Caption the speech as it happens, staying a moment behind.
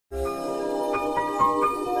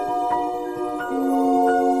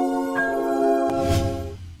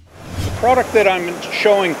product that I'm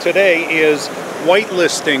showing today is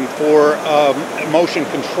whitelisting for a motion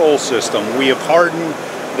control system. We have hardened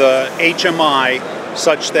the HMI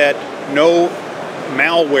such that no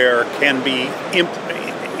malware can be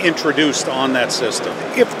introduced on that system.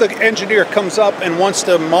 If the engineer comes up and wants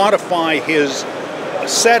to modify his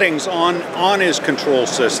settings on his control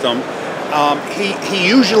system, he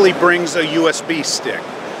usually brings a USB stick.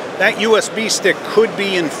 That USB stick could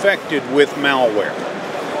be infected with malware.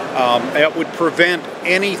 That would prevent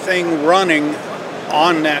anything running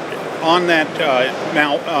on that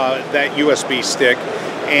USB stick.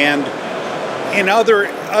 And in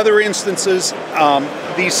other instances,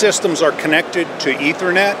 these systems are connected to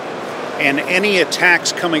Ethernet, and any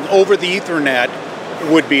attacks coming over the Ethernet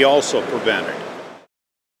would be also prevented.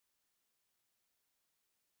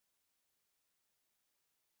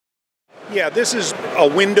 Yeah, this is a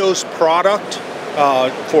Windows product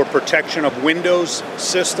for protection of Windows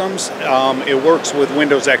systems. It works with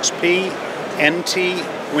Windows XP,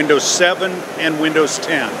 NT, Windows 7, and Windows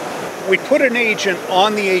 10. We put an agent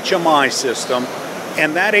on the HMI system,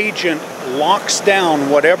 and that agent locks down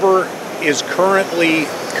whatever is currently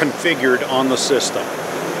configured on the system.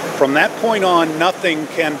 From that point on, nothing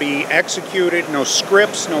can be executed, no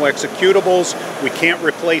scripts, no executables. We can't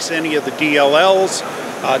replace any of the DLLs.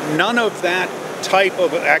 None of that type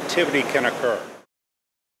of activity can occur.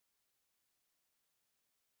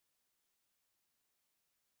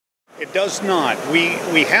 It does not.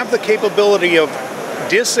 We have the capability of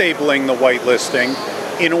disabling the whitelisting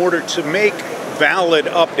in order to make valid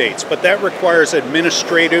updates, but that requires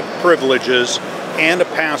administrative privileges and a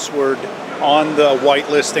password on the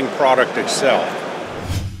whitelisting product itself.